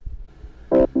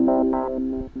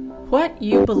What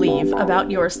you believe about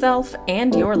yourself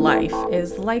and your life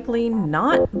is likely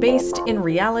not based in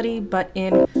reality, but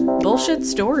in bullshit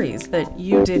stories that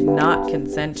you did not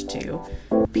consent to,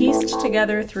 pieced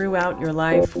together throughout your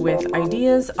life with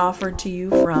ideas offered to you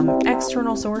from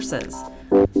external sources.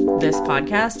 This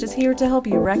podcast is here to help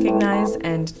you recognize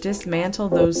and dismantle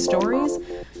those stories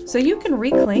so you can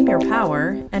reclaim your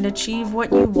power and achieve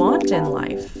what you want in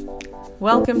life.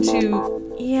 Welcome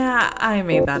to, yeah, I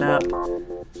made that up,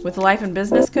 with life and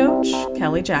business coach,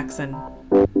 Kelly Jackson.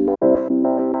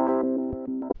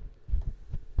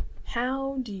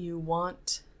 How do you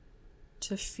want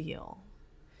to feel?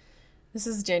 This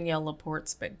is Danielle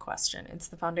Laporte's big question. It's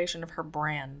the foundation of her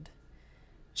brand.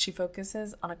 She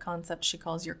focuses on a concept she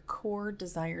calls your core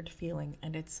desired feeling,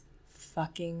 and it's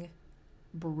fucking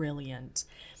brilliant.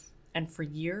 And for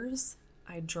years,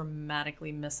 I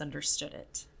dramatically misunderstood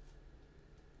it.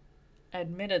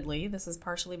 Admittedly, this is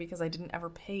partially because I didn't ever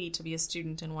pay to be a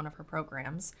student in one of her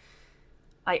programs.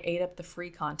 I ate up the free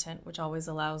content, which always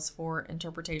allows for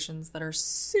interpretations that are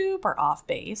super off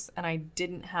base, and I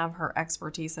didn't have her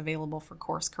expertise available for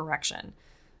course correction.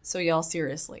 So y'all,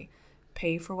 seriously,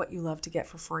 pay for what you love to get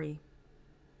for free.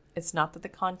 It's not that the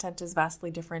content is vastly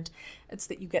different. It's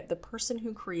that you get the person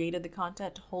who created the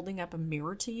content holding up a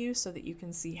mirror to you so that you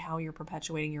can see how you're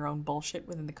perpetuating your own bullshit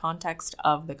within the context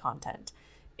of the content.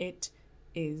 It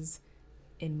is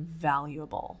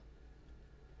invaluable.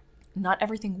 Not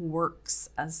everything works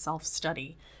as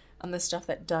self-study, and the stuff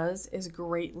that does is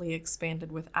greatly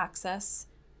expanded with access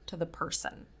to the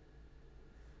person.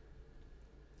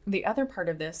 The other part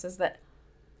of this is that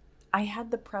I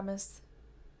had the premise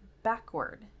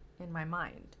backward in my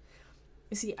mind.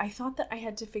 You see, I thought that I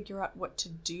had to figure out what to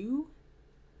do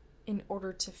in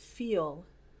order to feel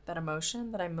that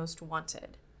emotion that I most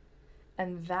wanted.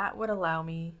 And that would allow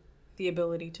me the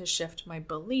ability to shift my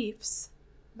beliefs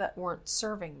that weren't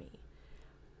serving me.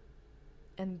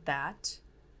 And that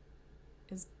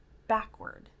is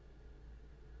backward.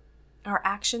 Our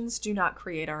actions do not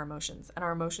create our emotions, and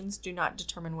our emotions do not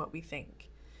determine what we think.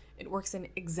 It works in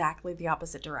exactly the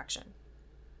opposite direction.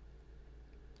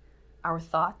 Our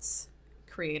thoughts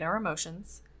create our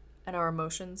emotions, and our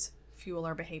emotions fuel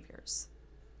our behaviors.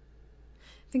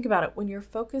 Think about it. When you're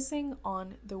focusing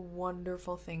on the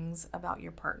wonderful things about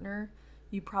your partner,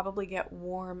 you probably get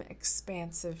warm,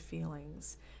 expansive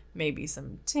feelings. Maybe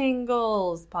some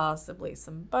tingles, possibly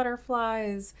some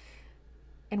butterflies.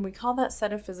 And we call that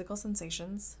set of physical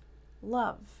sensations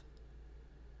love.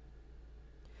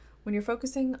 When you're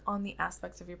focusing on the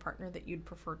aspects of your partner that you'd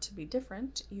prefer to be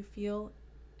different, you feel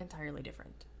entirely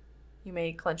different. You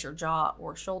may clench your jaw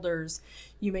or shoulders.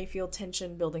 You may feel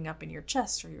tension building up in your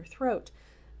chest or your throat.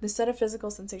 The set of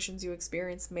physical sensations you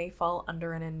experience may fall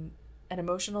under an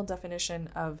emotional definition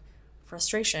of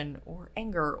frustration or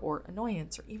anger or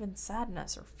annoyance or even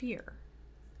sadness or fear.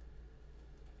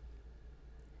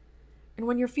 And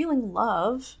when you're feeling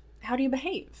love, how do you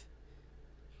behave?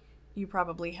 You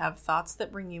probably have thoughts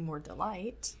that bring you more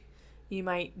delight. You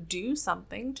might do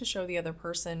something to show the other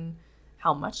person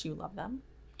how much you love them.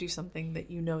 Do something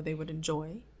that you know they would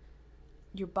enjoy.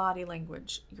 Your body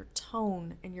language, your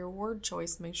tone, and your word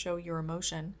choice may show your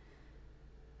emotion.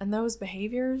 And those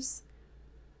behaviors,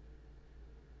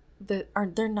 they're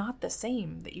not the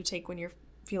same that you take when you're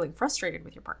feeling frustrated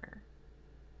with your partner.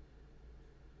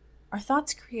 Our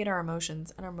thoughts create our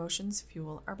emotions, and our emotions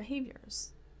fuel our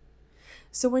behaviors.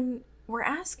 So when we're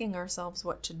asking ourselves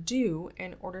what to do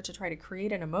in order to try to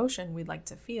create an emotion we'd like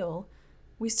to feel,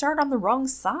 we start on the wrong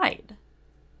side.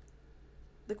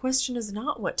 The question is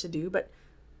not what to do, but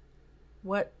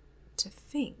what to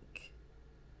think.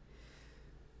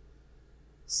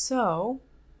 So,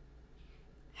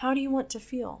 how do you want to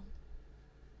feel?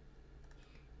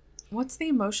 What's the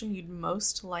emotion you'd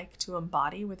most like to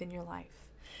embody within your life?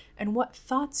 And what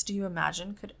thoughts do you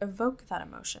imagine could evoke that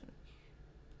emotion?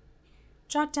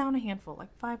 Jot down a handful,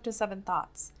 like 5 to 7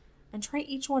 thoughts, and try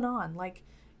each one on like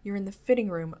you're in the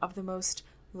fitting room of the most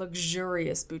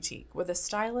luxurious boutique with a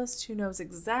stylist who knows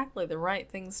exactly the right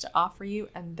things to offer you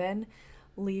and then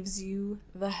leaves you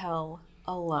the hell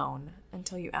alone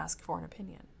until you ask for an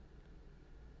opinion.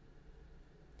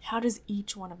 How does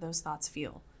each one of those thoughts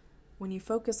feel? When you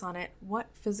focus on it, what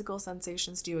physical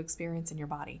sensations do you experience in your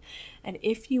body? And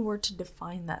if you were to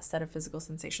define that set of physical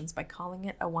sensations by calling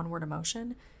it a one-word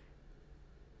emotion,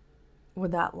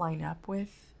 would that line up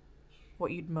with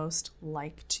what you'd most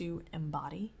like to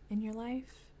embody in your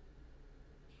life?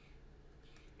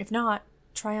 If not,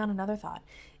 try on another thought.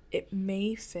 It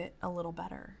may fit a little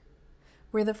better.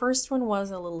 Where the first one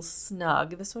was a little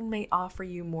snug, this one may offer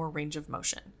you more range of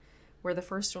motion. Where the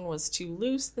first one was too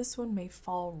loose, this one may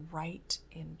fall right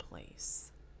in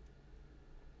place.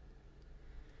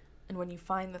 And when you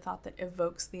find the thought that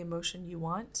evokes the emotion you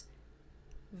want,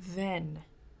 then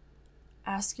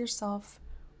ask yourself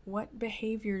what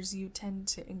behaviors you tend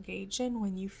to engage in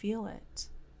when you feel it.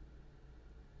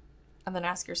 And then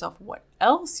ask yourself what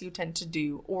else you tend to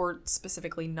do or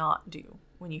specifically not do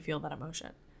when you feel that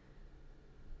emotion.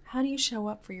 How do you show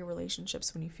up for your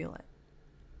relationships when you feel it?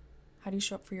 How do you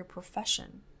show up for your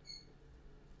profession?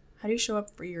 How do you show up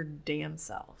for your damn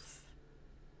self?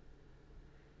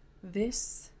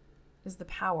 This is the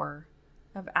power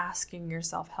of asking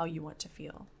yourself how you want to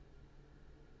feel.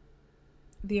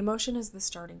 The emotion is the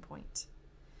starting point.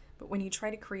 But when you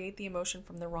try to create the emotion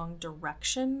from the wrong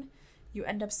direction, you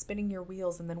end up spinning your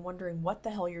wheels and then wondering what the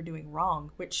hell you're doing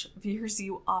wrong, which veers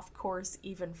you off course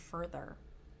even further.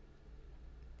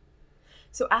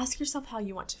 So ask yourself how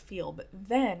you want to feel, but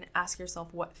then ask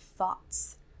yourself what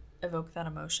thoughts evoke that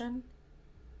emotion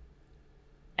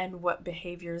and what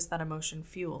behaviors that emotion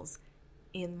fuels.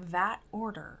 In that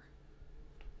order,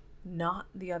 not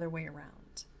the other way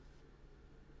around.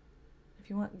 If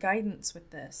you want guidance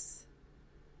with this,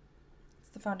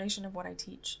 it's the foundation of what I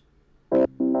teach.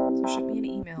 So shoot me an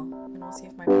email and we'll see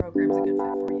if my program's a good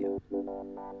fit for you.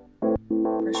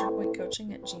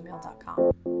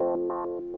 PressurePointCoaching@gmail.com.